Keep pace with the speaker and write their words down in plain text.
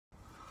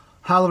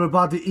Hello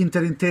everybody,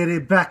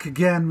 Inter back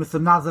again with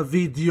another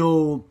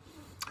video,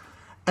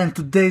 and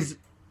today's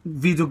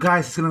video,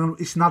 guys,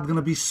 it's not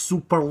gonna be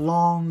super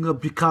long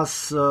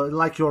because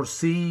like you're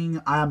seeing,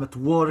 I am at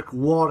work.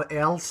 What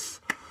else?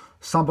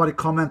 Somebody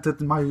commented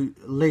in my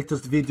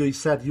latest video, he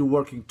said you're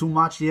working too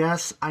much.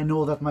 Yes, I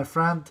know that, my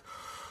friend.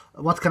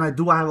 What can I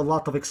do? I have a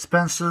lot of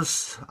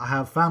expenses. I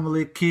have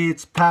family,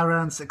 kids,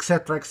 parents,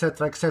 etc,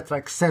 etc, etc,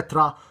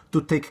 etc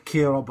to take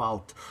care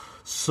about.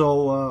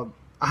 So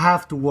I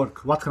have to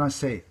work. What can I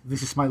say?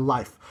 This is my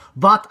life.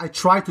 But I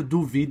try to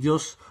do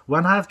videos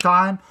when I have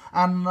time,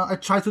 and I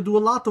try to do a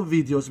lot of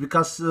videos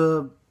because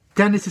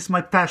tennis is my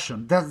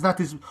passion.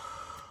 That is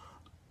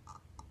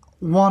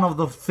one of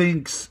the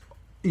things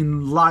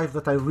in life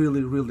that I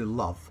really, really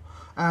love.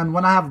 And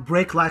when I have a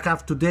break like I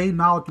have today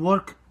now at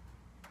work,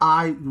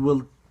 I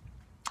will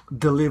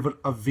deliver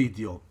a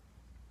video.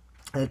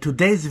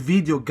 Today's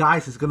video,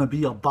 guys, is gonna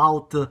be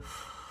about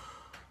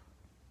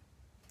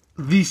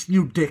this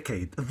new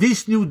decade.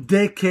 This new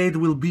decade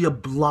will be a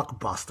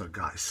blockbuster,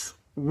 guys.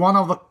 One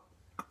of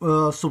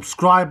the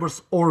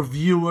subscribers or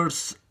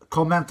viewers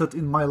commented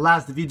in my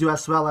last video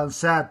as well and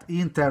said,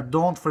 Inter,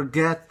 don't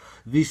forget,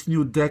 this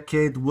new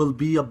decade will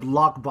be a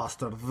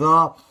blockbuster.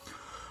 The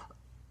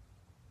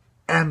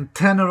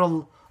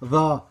antennaral,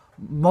 the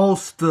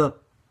most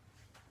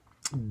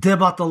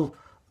debatable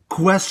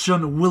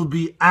question will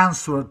be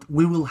answered.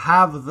 We will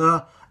have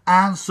the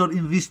answer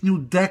in this new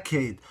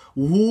decade.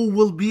 Who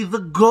will be the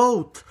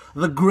GOAT,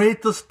 the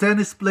greatest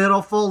tennis player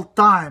of all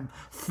time?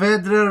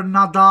 Federer,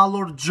 Nadal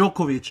or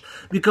Djokovic?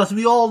 Because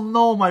we all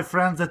know, my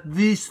friends, that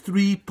these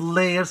three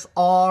players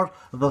are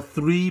the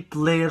three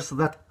players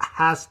that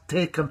has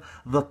taken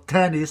the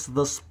tennis,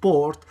 the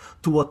sport,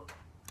 to a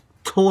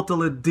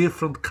totally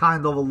different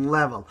kind of a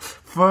level.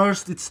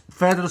 First,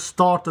 Federer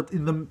started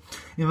in the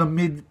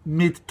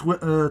mid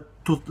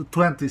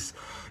 20s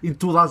in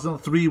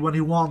 2003 when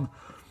he won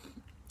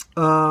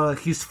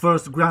his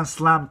first Grand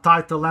Slam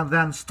title, and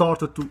then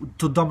started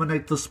to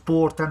dominate the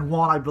sport and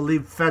won, I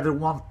believe Federer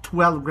won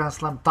 12 Grand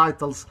Slam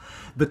titles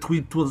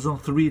between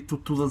 2003 to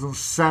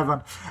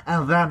 2007,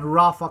 and then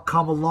Rafa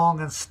come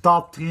along and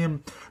stopped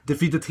him,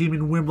 defeated him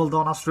in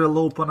Wimbledon, Australian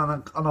Open,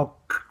 and a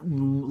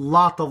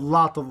lot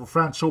of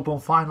French Open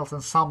finals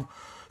and some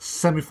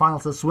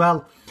semi-finals as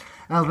well.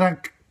 And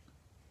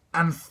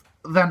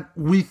then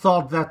we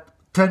thought that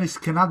tennis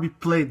cannot be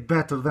played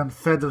better than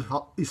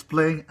Federer is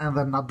playing and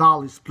then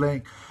Nadal is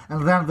playing.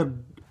 And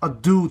then a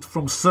dude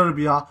from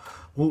Serbia,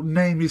 whose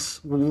name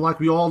is, like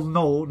we all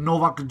know,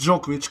 Novak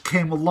Djokovic,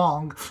 came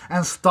along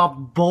and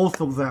stopped both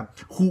of them.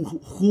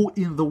 Who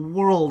in the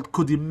world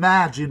could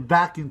imagine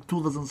back in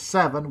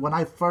 2007 when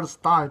I for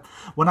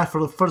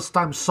the first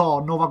time saw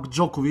Novak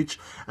Djokovic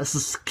as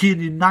a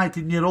skinny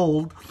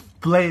 19-year-old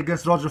play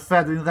against Roger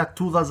Federer in that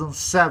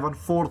 2007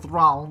 fourth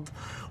round,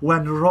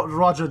 when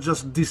Roger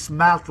just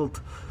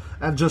dismantled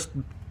and just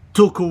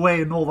took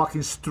away Novak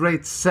in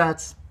straight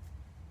sets.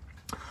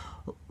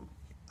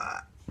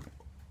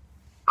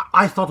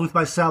 I thought with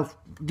myself,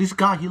 this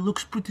guy, he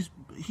looks good,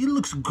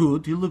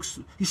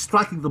 he's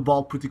striking the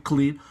ball pretty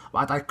clean,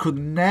 but I could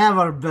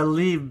never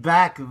believe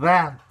back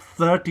then,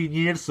 13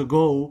 years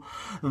ago,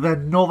 that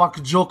Novak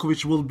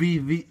Djokovic will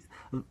be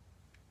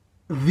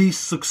this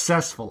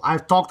successful.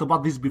 I've talked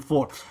about this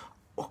before.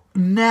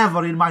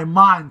 Never in my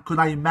mind could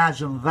I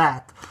imagine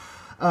that.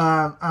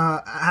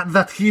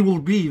 That he will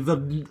be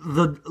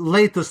the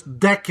latest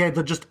decade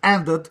that just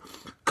ended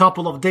a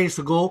couple of days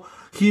ago.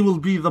 He will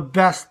be the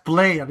best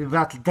player in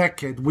that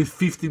decade with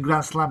 15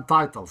 Grand Slam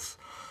titles,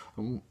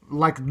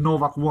 like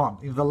Novak won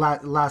in the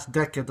last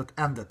decade that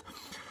ended.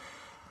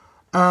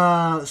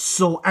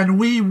 And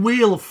we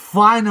will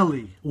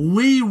finally,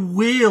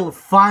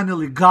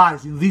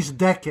 guys, in this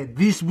decade,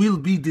 this will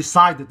be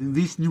decided in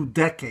this new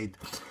decade.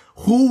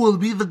 Who will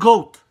be the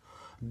GOAT?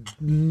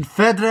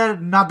 Federer,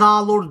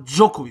 Nadal or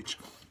Djokovic?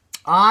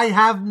 I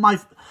have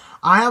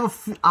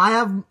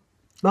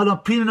an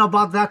opinion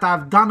about that.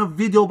 I've done a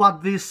video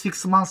about this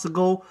 6 months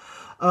ago.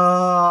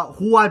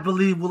 Who I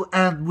believe will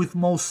end with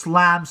most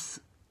slams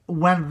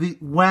when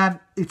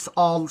it's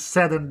all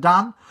said and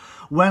done.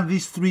 When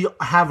these three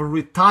have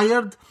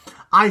retired,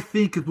 I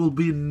think it will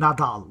be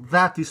Nadal.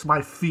 That is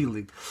my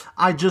feeling.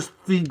 I just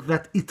think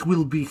that it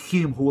will be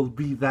him who will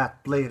be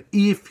that player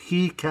if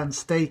he can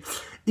stay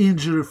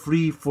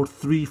injury-free for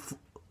 2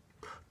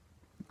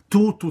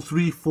 to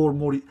 3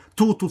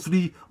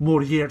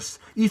 more years.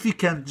 If he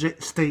can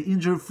stay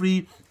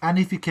injury-free and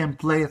if he can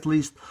play at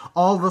least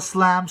all the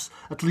slams,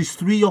 at least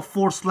 3 or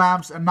 4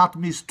 slams, and not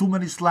miss too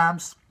many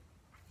slams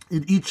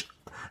in each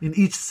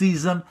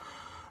season,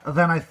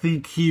 then I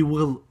think he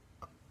will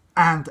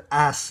end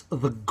as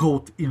the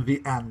GOAT in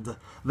the end.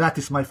 That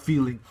is my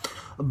feeling.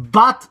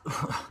 But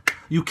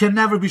you can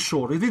never be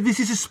sure. This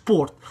is a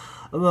sport.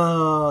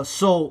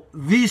 So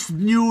this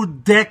new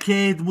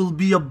decade will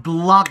be a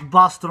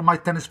blockbuster, my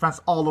tennis fans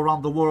all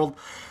around the world.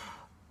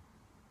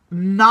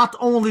 Not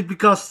only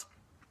because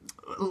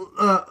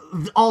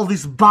all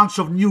this bunch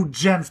of new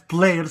gen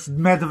players,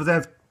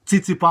 Medvedev,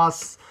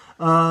 Tsitsipas,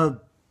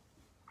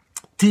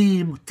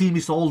 Team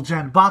is old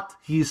gen, but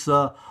he's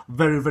a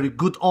very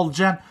good old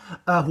gen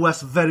who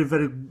has very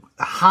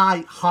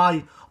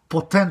high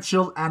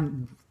potential,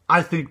 and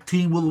I think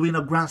Team will win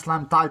a Grand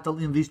Slam title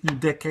in this new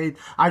decade.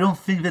 I don't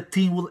think that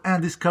Team will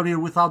end his career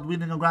without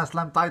winning a Grand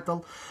Slam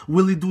title.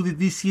 Will he do it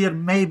this year?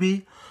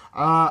 Maybe.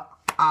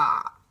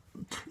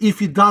 If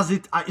he does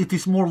it, it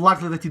is more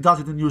likely that he does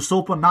it in US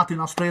Open, not in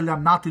Australia,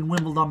 not in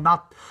Wimbledon,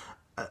 not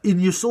in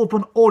US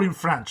Open or in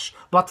French.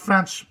 But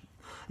French,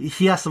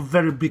 he has a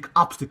very big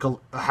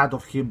obstacle ahead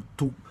of him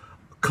to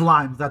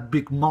climb that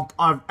big Mount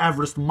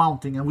Everest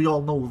mountain, and we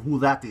all know who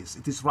that is.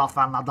 It is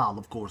Rafael Nadal,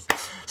 of course.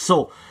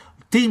 So,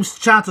 Team's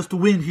chances to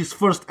win his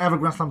first ever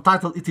Grand Slam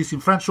title, it is in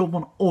French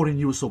Open or in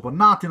US Open,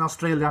 not in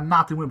Australia,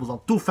 not in Wimbledon.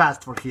 Too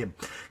fast for him.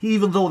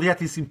 Even though he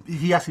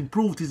has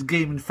improved his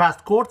game in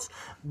fast courts,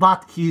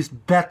 but he is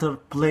better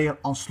player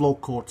on slow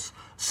courts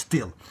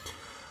still.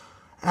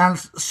 And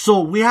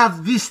so we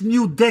have this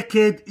new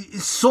decade.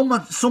 So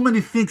many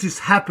things is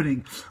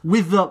happening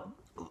with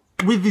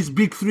this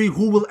big three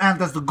who will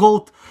end as the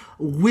GOAT,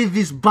 with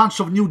this bunch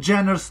of new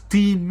geners: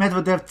 Team,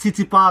 Medvedev,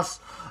 Tsitsipas,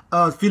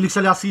 Felix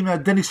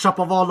Aliassime, Denis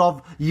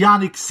Shapovalov,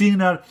 Yannick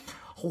Sinner.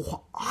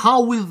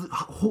 How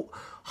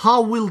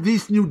will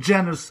these new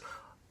geners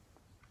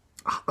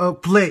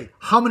play?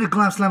 How many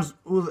Grand Slams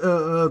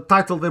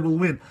title they will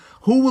win?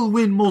 Who will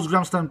win most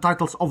Grand Slam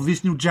titles of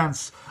these new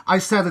gens? I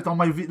said it on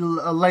my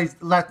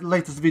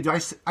latest video.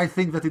 I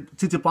think that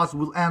Tsitsipas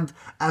will end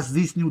as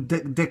this new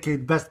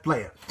decade best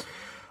player.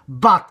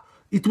 But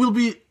it will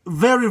be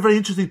very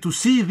interesting to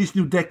see this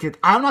new decade.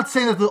 I'm not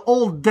saying that the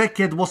old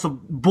decade was a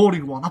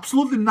boring one.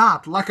 Absolutely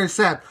not. Like I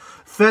said,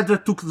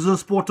 Federer took the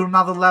sport to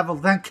another level.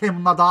 Then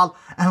came Nadal,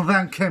 and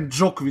then came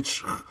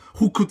Djokovic.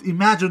 Who could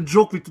imagine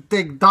Djokovic to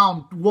take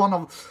down one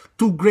of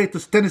two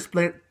greatest tennis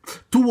players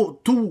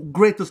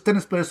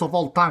of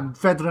all time,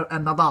 Federer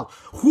and Nadal?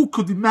 Who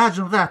could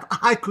imagine that?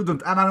 I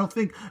couldn't, and I don't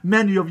think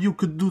many of you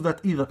could do that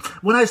either.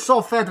 When I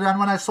saw Federer and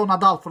when I saw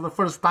Nadal for the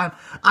first time,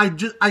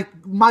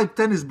 my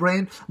tennis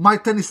brain, my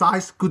tennis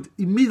eyes could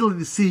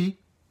immediately see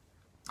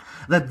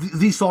that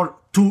these are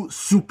two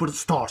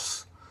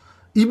superstars.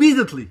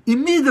 Immediately,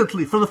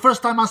 for the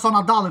first time I saw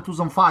Nadal in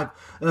 2005,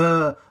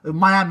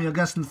 Miami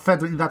against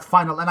Federer in that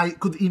final, and I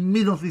could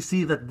immediately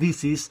see that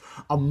this is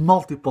a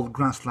multiple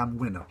Grand Slam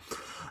winner.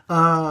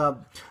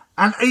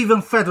 And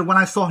even Federer, when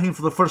I saw him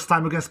for the first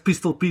time against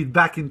Pistol Pete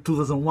back in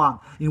 2001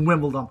 in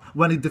Wimbledon,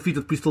 when he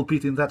defeated Pistol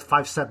Pete in that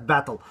 5-set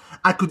battle,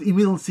 I could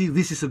immediately see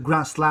this is a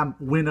Grand Slam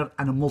winner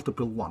and a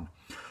multiple one.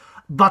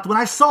 But when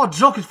I saw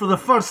Djokovic for the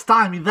first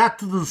time in that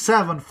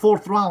 2007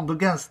 fourth round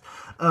against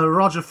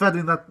Roger Federer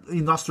in that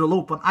Industrial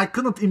Open, I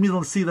couldn't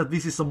immediately see that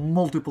this is a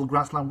multiple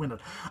Grand Slam winner.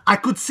 I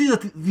could see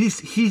that he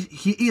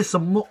is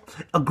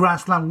a Grand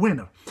Slam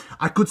winner.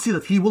 I could see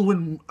that he will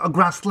win a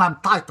Grand Slam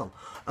title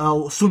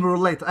sooner or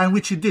later, and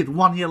which he did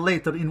 1 year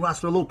later in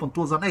Industrial Open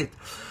 2008.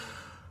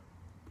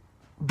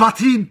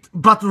 But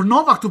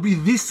Novak to be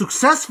this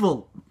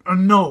successful,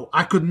 no,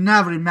 I could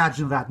never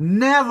imagine that.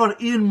 Never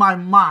in my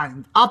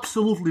mind.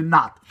 Absolutely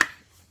not.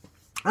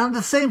 And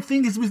the same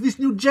thing is with these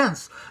new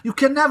gens. You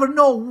can never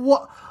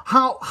know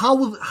how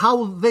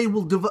they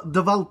will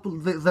develop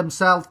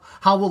themselves,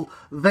 how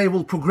they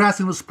will progress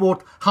in the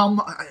sport,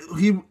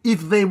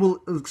 if they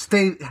will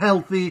stay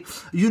healthy.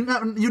 You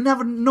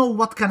never know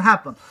what can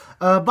happen.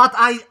 But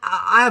I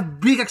have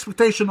big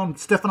expectation on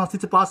Stefanos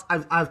Tsitsipas.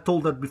 I've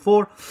told that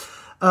before.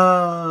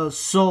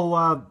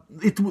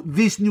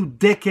 This new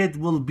decade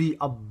will be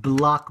a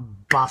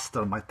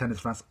blockbuster, my tennis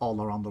fans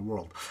all around the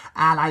world.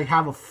 And I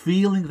have a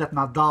feeling that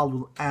Nadal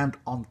will end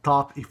on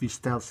top if he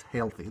stays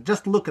healthy.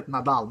 Just look at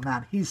Nadal,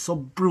 man. He's so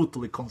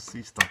brutally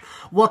consistent.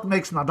 What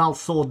makes Nadal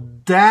so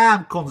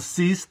damn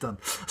consistent?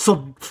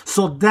 So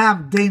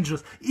damn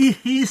dangerous?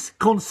 His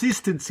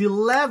consistency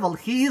level.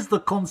 He is the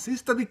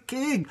consistency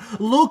king.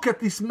 Look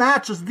at his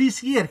matches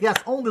this year. He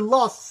has only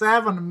lost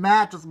 7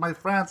 matches, my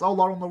friends,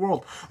 all around the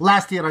world.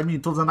 Last year, I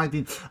mean,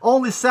 2019.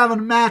 Only 7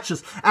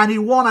 matches. And he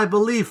won, I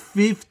believe,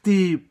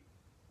 58,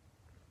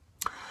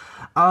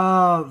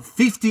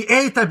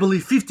 I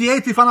believe.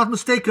 58, if I'm not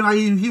mistaken.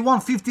 He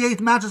won 58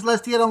 matches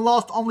last year and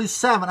lost only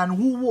 7. And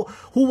who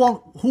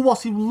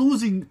was he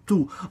losing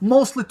to?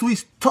 Mostly to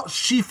his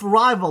chief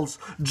rivals,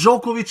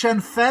 Djokovic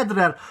and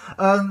Federer.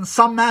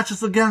 Some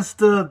matches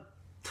against...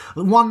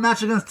 one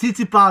match against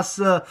Tsitsipas.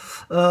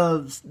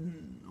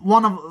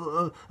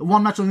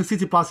 One match against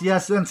Tsitsipas,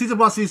 yes. And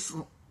Tsitsipas is...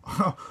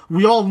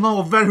 we all know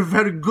a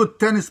very good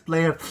tennis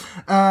player.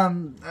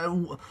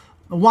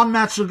 One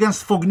match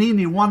against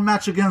Fognini, one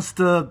match against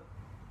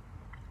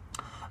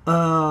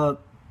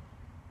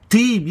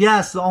Team,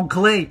 yes, on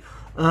clay.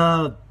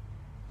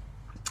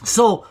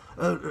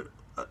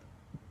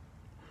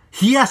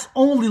 He has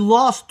only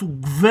lost to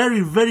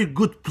very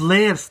good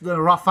players,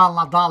 Rafael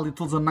Nadal in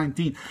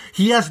 2019.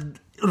 He has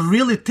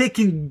really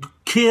taken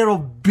care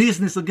of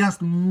business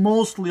against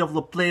mostly of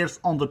the players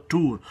on the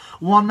tour.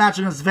 One match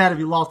against Zverev,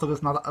 he lost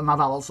against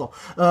Nadal also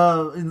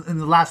in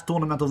the last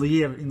tournament of the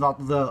year in the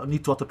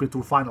Nitto ATP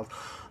Tour Finals.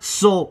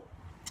 So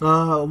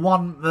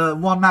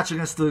one match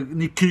against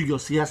Nick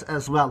Kyrgios, yes,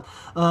 as well.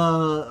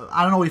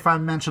 I don't know if I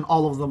mentioned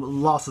all of the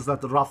losses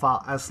that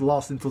Rafa has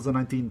lost in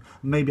 2019.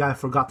 Maybe I've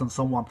forgotten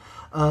someone.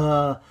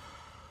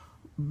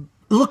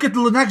 Look at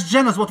the next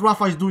gen as what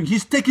Rafa is doing.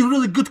 He's taking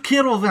really good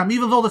care of them,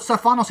 even though the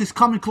Stefanos is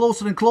coming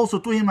closer and closer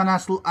to him and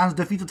has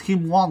defeated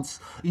him once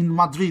in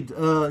Madrid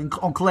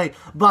on clay.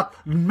 But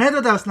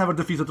Medvedev has never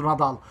defeated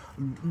Nadal.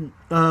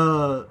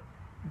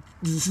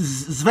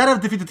 Zverev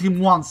defeated him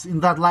once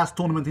in that last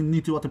tournament in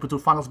ATP Tour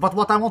Finals. But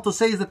what I want to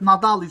say is that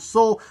Nadal is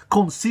so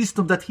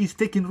consistent that he's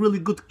taking really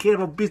good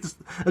care of business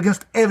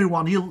against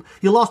everyone.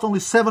 He lost only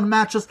 7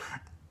 matches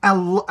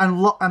and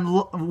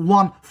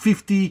won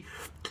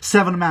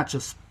 57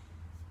 matches.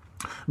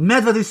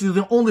 Medvedev is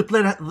the only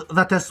player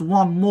that has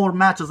won more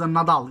matches than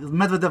Nadal.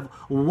 Medvedev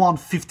won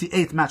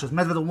 58 matches.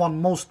 Medvedev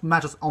won most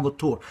matches on the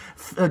tour.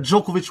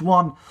 Djokovic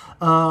won...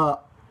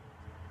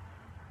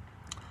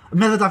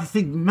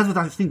 Medvedev,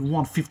 I think,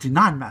 won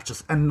 59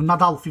 matches, and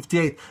Nadal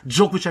 58.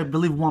 Djokovic, I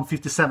believe, won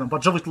 57.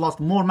 But Djokovic lost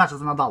more matches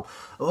than Nadal.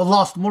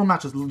 Lost more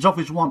matches.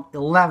 Djokovic won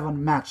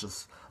 11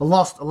 matches.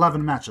 Lost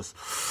 11 matches.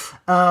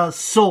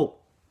 So...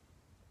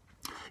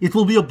 it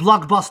will be a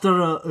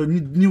blockbuster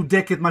new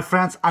decade, my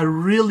friends.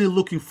 I'm really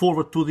looking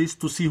forward to this,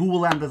 to see who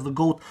will end as the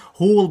GOAT,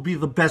 who will be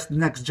the best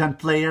next-gen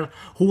player,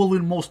 who will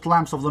win most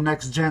slams of the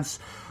next gens.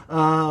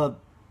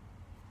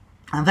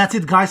 And that's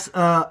it, guys.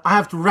 I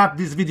have to wrap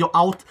this video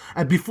out.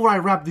 And before I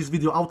wrap this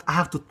video out, I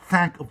have to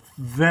thank a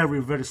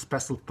very, very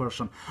special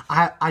person.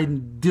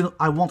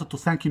 I wanted to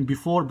thank him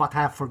before, but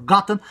I have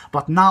forgotten.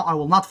 But now I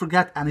will not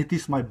forget, and it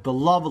is my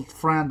beloved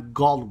friend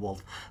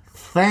Goldwald.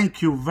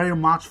 Thank you very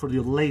much for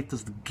your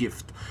latest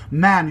gift.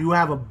 Man, you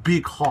have a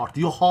big heart.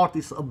 Your heart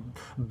is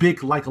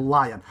big like a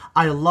lion.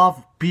 I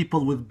love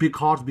people with big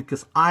hearts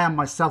because I am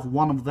myself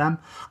one of them.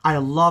 I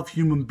love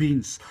human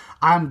beings.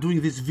 I am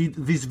doing these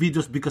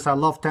videos because I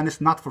love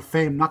tennis, not for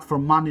fame, not for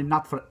money,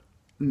 not for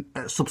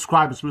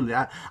subscribers, really.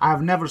 I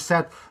have never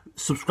said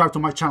subscribe to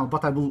my channel,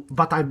 but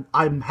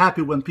I'm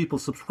happy when people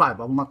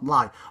subscribe. I will not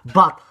lie.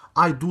 But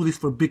I do this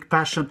for big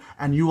passion,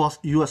 and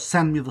you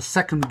sent me the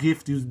second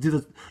gift. You did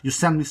it. You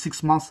sent me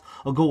 6 months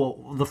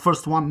ago the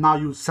first one. Now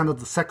you send it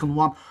the second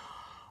one.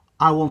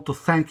 I want to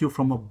thank you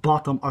from the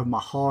bottom of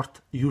my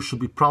heart. You should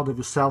be proud of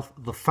yourself.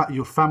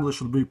 Your family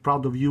should be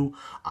proud of you.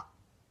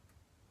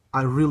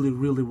 I really,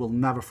 really will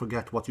never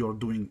forget what you're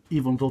doing,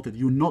 even though that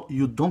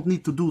you don't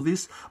need to do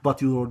this,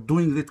 but you are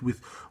doing it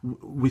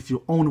with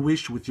your own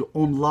wish, with your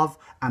own love,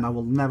 and I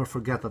will never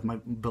forget that, my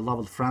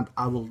beloved friend.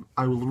 I will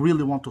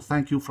really want to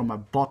thank you from my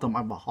bottom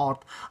of my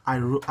heart. I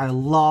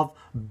love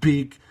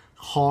big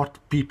heart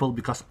people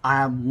because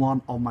I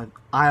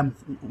am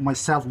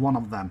myself one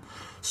of them.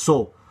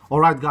 So, all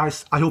right,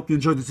 guys. I hope you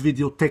enjoyed this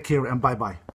video. Take care and bye bye.